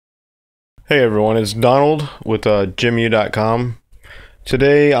Hey everyone, it's Donald with GymU.com.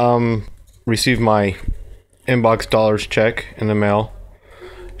 Today received my Inbox Dollars check in the mail.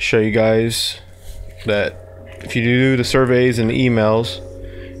 Show you guys that if you do the surveys and the emails,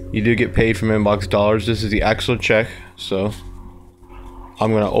 you do get paid from Inbox Dollars. This is the actual check, so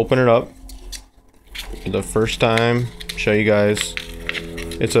I'm gonna open it up for the first time. Show you guys.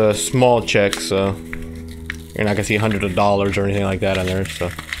 It's a small check, so you're not gonna see hundreds of dollars or anything like that on there.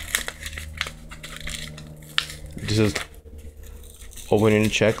 So this is opening a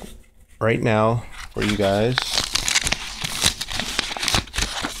check right now for you guys.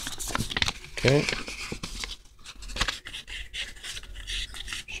 Okay.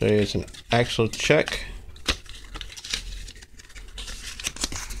 Show you it's an actual check.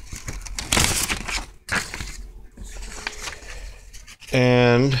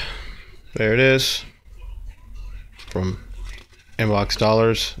 And there it is from Inbox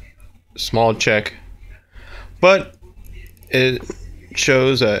Dollars. Small check, but it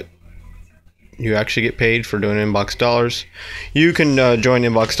shows that you actually get paid for doing Inbox Dollars. You can join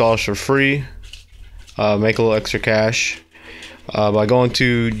Inbox Dollars for free, make a little extra cash by going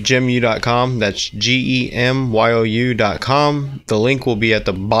to GymU.com. That's GEMYOU.com. The link will be at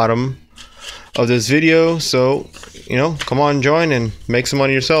the bottom of this video, so come on, join and make some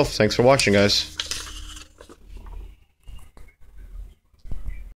money yourself. Thanks for watching, guys.